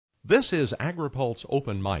This is AgriPulse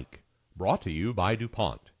Open Mic, brought to you by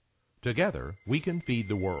DuPont. Together, we can feed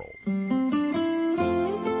the world.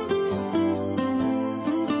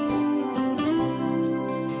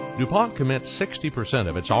 DuPont commits 60%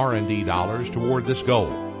 of its R&D dollars toward this goal,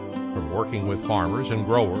 from working with farmers and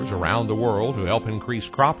growers around the world to help increase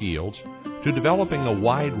crop yields, to developing a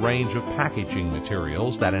wide range of packaging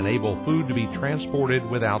materials that enable food to be transported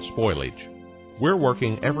without spoilage. We're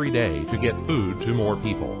working every day to get food to more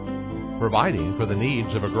people. Providing for the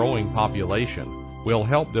needs of a growing population will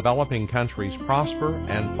help developing countries prosper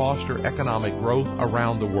and foster economic growth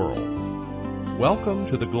around the world.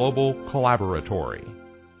 Welcome to the Global Collaboratory.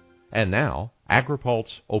 And now,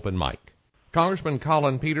 AgriPulse Open Mic. Congressman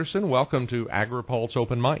Collin Peterson, welcome to AgriPulse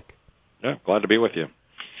Open Mic. Yeah, glad to be with you.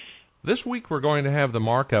 This week we're going to have the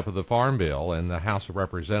markup of the Farm Bill in the House of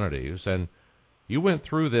Representatives, and you went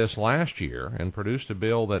through this last year and produced a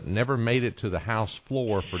bill that never made it to the House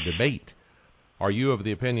floor for debate. Are you of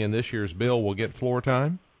the opinion this year's bill will get floor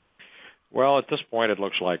time? Well, at this point it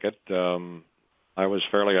looks like it. I was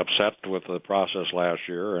fairly upset with the process last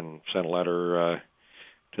year and sent a letter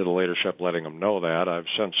to the leadership letting them know that. I've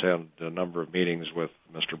since had a number of meetings with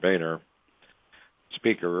Mr. Boehner,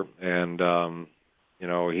 Speaker, and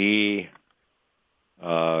he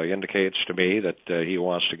indicates to me that he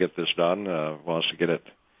wants to get this done, wants to get it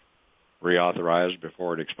reauthorized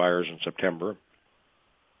before it expires in September,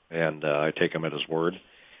 and I take him at his word.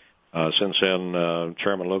 Since then,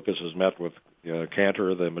 Chairman Lucas has met with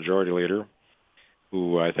Cantor, the majority leader,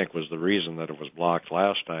 who I think was the reason that it was blocked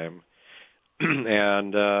last time,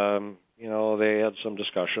 and, they had some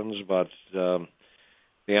discussions, but at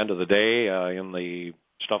the end of the day, in the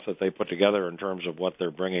stuff that they put together in terms of what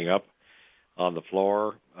they're bringing up on the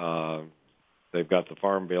floor, they've got the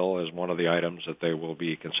Farm Bill as one of the items that they will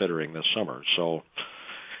be considering this summer. So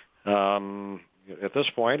at this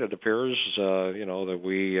point, it appears, that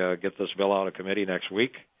we get this bill out of committee next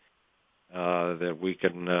week, that we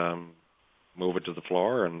can move it to the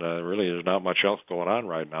floor, and really there's not much else going on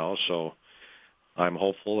right now, so I'm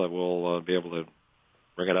hopeful that we'll be able to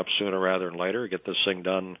bring it up sooner rather than later, get this thing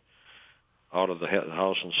done out of the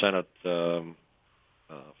House and Senate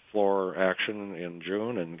floor action in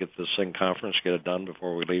June, and get this thing conference, get it done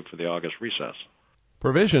before we leave for the August recess.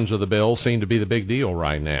 Provisions of the bill seem to be the big deal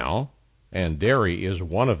right now, and dairy is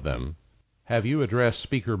one of them. Have you addressed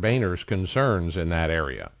Speaker Boehner's concerns in that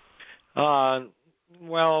area?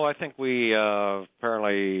 Well, I think we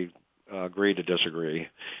apparently agree to disagree.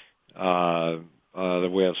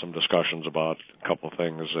 That we have some discussions about a couple of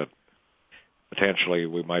things that potentially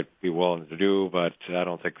we might be willing to do, but I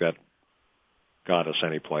don't think that got us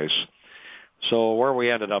any place. So where we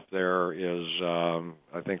ended up there is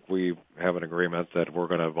I think we have an agreement that we're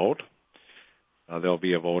going to vote. There'll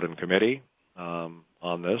be a vote in committee on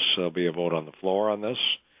this. There'll be a vote on the floor on this.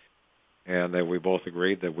 And that we both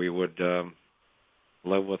agreed that we would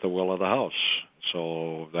live with the will of the House.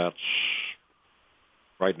 So that's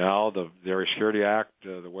right now the Dairy Security Act,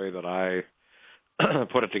 the way that I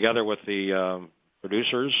put it together with the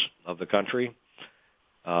producers of the country,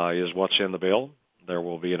 is what's in the bill. There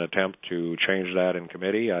will be an attempt to change that in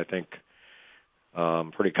committee. I think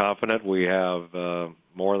I'm pretty confident we have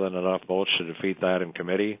more than enough votes to defeat that in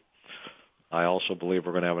committee. I also believe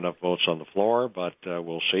we're going to have enough votes on the floor, but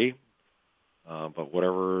we'll see. But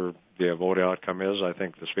whatever the vote outcome is, I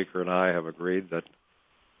think the Speaker and I have agreed that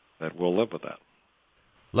we'll live with that.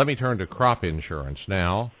 Let me turn to crop insurance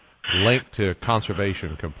now, linked to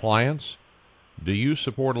conservation compliance. Do you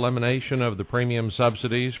support elimination of the premium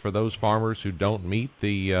subsidies for those farmers who don't meet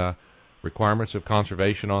the requirements of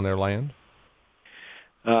conservation on their land?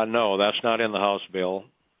 No, that's not in the House bill.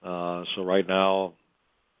 So right now,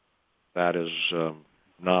 that is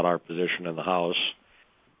not our position in the House.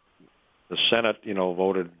 The Senate,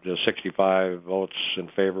 voted 65 votes in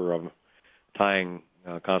favor of tying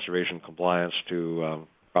conservation compliance to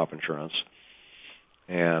crop insurance.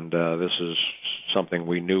 And this is something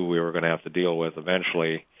we knew we were going to have to deal with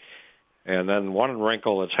eventually. And then one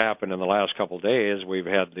wrinkle that's happened in the last couple of days, we've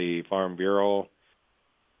had the Farm Bureau,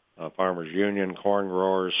 Farmers Union, corn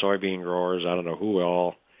growers, soybean growers, I don't know who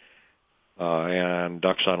all, and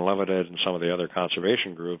Ducks Unlimited and some of the other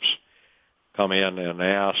conservation groups come in and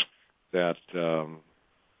ask that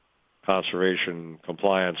conservation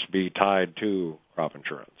compliance be tied to crop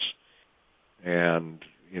insurance. And,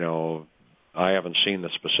 I haven't seen the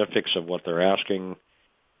specifics of what they're asking.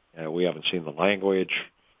 We haven't seen the language.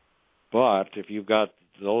 But if you've got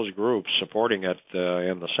those groups supporting it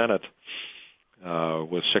in the Senate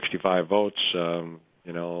with 65 votes,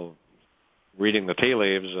 reading the tea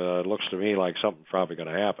leaves, it looks to me like something's probably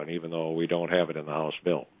going to happen, even though we don't have it in the House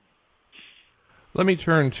bill. Let me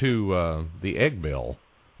turn to the egg bill.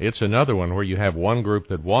 It's another one where you have one group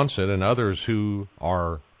that wants it and others who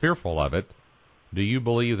are fearful of it. Do you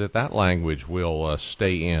believe that that language will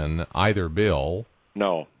stay in either bill?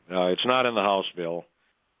 No, it's not in the House bill,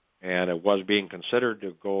 and it was being considered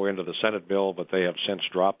to go into the Senate bill, but they have since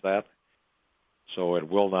dropped that, so it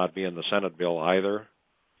will not be in the Senate bill either.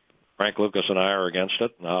 Frank Lucas and I are against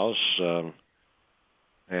it in the House,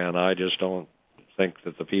 and I just don't think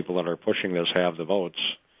that the people that are pushing this have the votes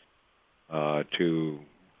to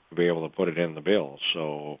be able to put it in the bill.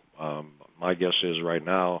 So my guess is right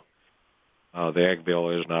now the egg bill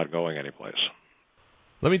is not going anyplace.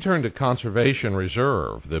 Let me turn to Conservation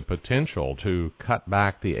Reserve, the potential to cut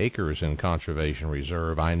back the acres in Conservation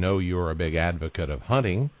Reserve. I know you're a big advocate of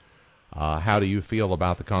hunting. How do you feel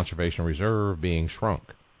about the Conservation Reserve being shrunk?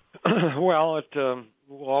 Well,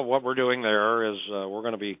 what we're doing there is we're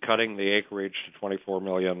going to be cutting the acreage to 24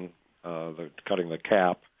 million, cutting the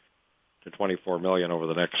cap to 24 million over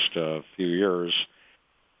the next few years,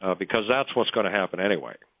 because that's what's going to happen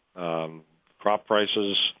anyway. Crop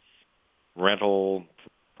prices, rental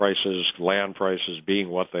prices, land prices being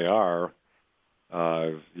what they are,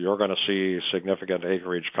 you're going to see significant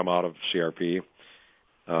acreage come out of CRP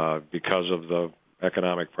because of the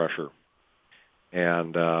economic pressure.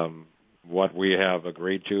 And what we have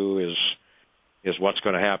agreed to is what's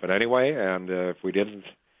going to happen anyway. And if we didn't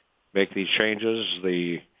make these changes,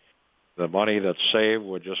 the money that's saved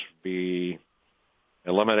would just be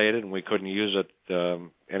eliminated, and we couldn't use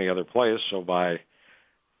it any other place. So by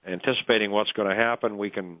anticipating what's going to happen, we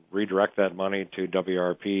can redirect that money to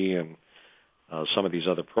WRP and some of these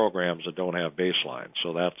other programs that don't have baseline.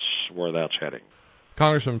 So that's where that's heading.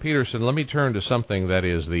 Congressman Peterson, let me turn to something that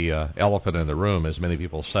is the elephant in the room, as many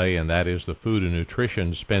people say, and that is the food and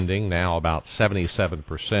nutrition spending, now about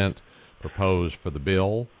 77% proposed for the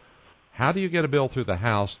bill. How do you get a bill through the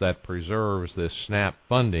House that preserves this SNAP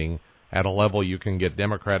funding at a level you can get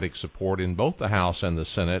Democratic support in both the House and the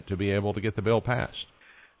Senate to be able to get the bill passed?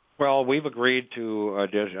 Well, we've agreed to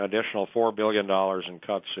additional $4 billion in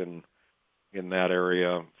cuts in that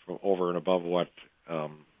area over and above what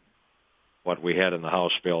we had in the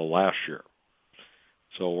House bill last year.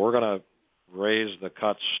 So we're going to raise the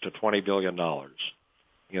cuts to $20 billion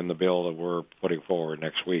in the bill that we're putting forward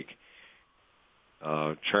next week.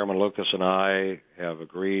 Chairman Lucas and I have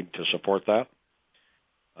agreed to support that.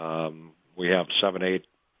 We have 7-8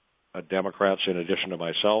 Democrats in addition to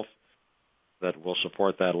myself that will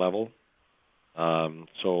support that level.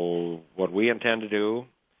 So what we intend to do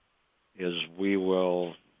is we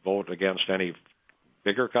will vote against any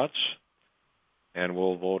bigger cuts, and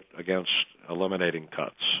we'll vote against eliminating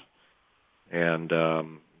cuts. And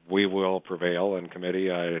we will prevail in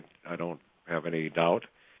committee, I don't have any doubt.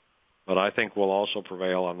 But I think we'll also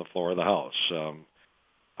prevail on the floor of the House.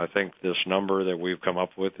 I think this number that we've come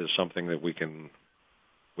up with is something that we can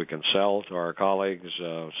sell to our colleagues,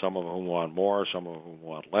 some of whom want more, some of whom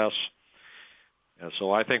want less. And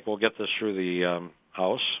so I think we'll get this through the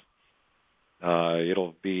House.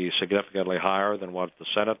 It'll be significantly higher than what the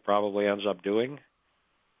Senate probably ends up doing.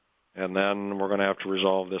 And then we're going to have to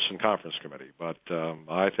resolve this in conference committee. But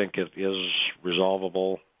I think it is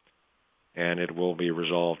resolvable, and it will be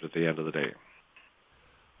resolved at the end of the day.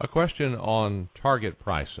 A question on target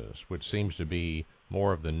prices, which seems to be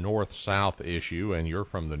more of the north-south issue, and you're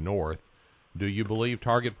from the north. Do you believe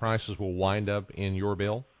target prices will wind up in your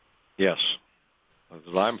bill? Yes,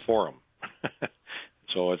 I'm for them.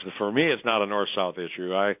 So for me, it's not a north-south issue.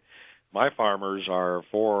 My farmers are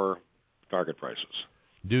for target prices.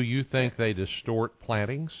 Do you think they distort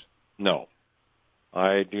plantings? No,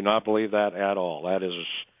 I do not believe that at all. That is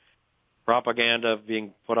propaganda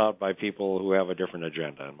being put out by people who have a different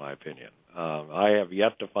agenda, in my opinion. I have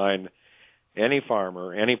yet to find any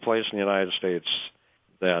farmer, any place in the United States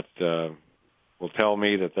that will tell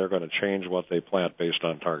me that they're going to change what they plant based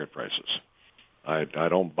on target prices. I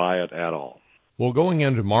don't buy it at all. Well, going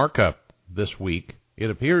into markup this week, it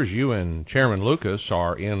appears you and Chairman Lucas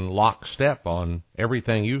are in lockstep on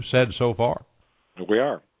everything you've said so far. We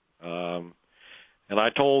are. And I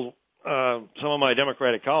told some of my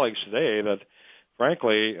Democratic colleagues today that,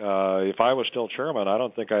 frankly, if I was still chairman, I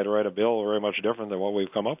don't think I'd write a bill very much different than what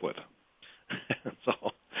we've come up with.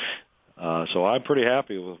 So I'm pretty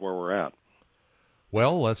happy with where we're at.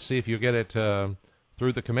 Well, let's see if you get it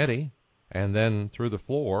through the committee, and then through the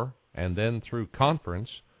floor, and then through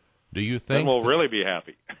conference. Do you think then we'll really be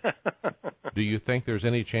happy? Do you think there's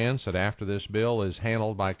any chance that after this bill is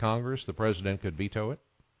handled by Congress, the president could veto it?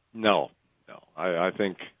 No. I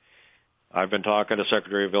think I've been talking to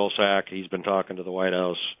Secretary Vilsack. He's been talking to the White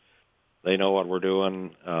House. They know what we're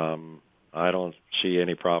doing. I don't see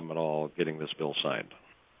any problem at all getting this bill signed.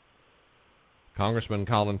 Congressman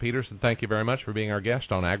Collin Peterson, thank you very much for being our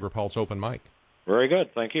guest on AgriPulse Open Mic. Very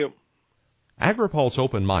good. Thank you. AgriPulse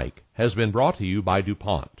Open Mic has been brought to you by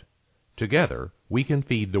DuPont. Together, we can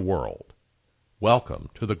feed the world. Welcome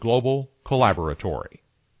to the Global Collaboratory.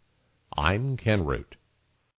 I'm Ken Root.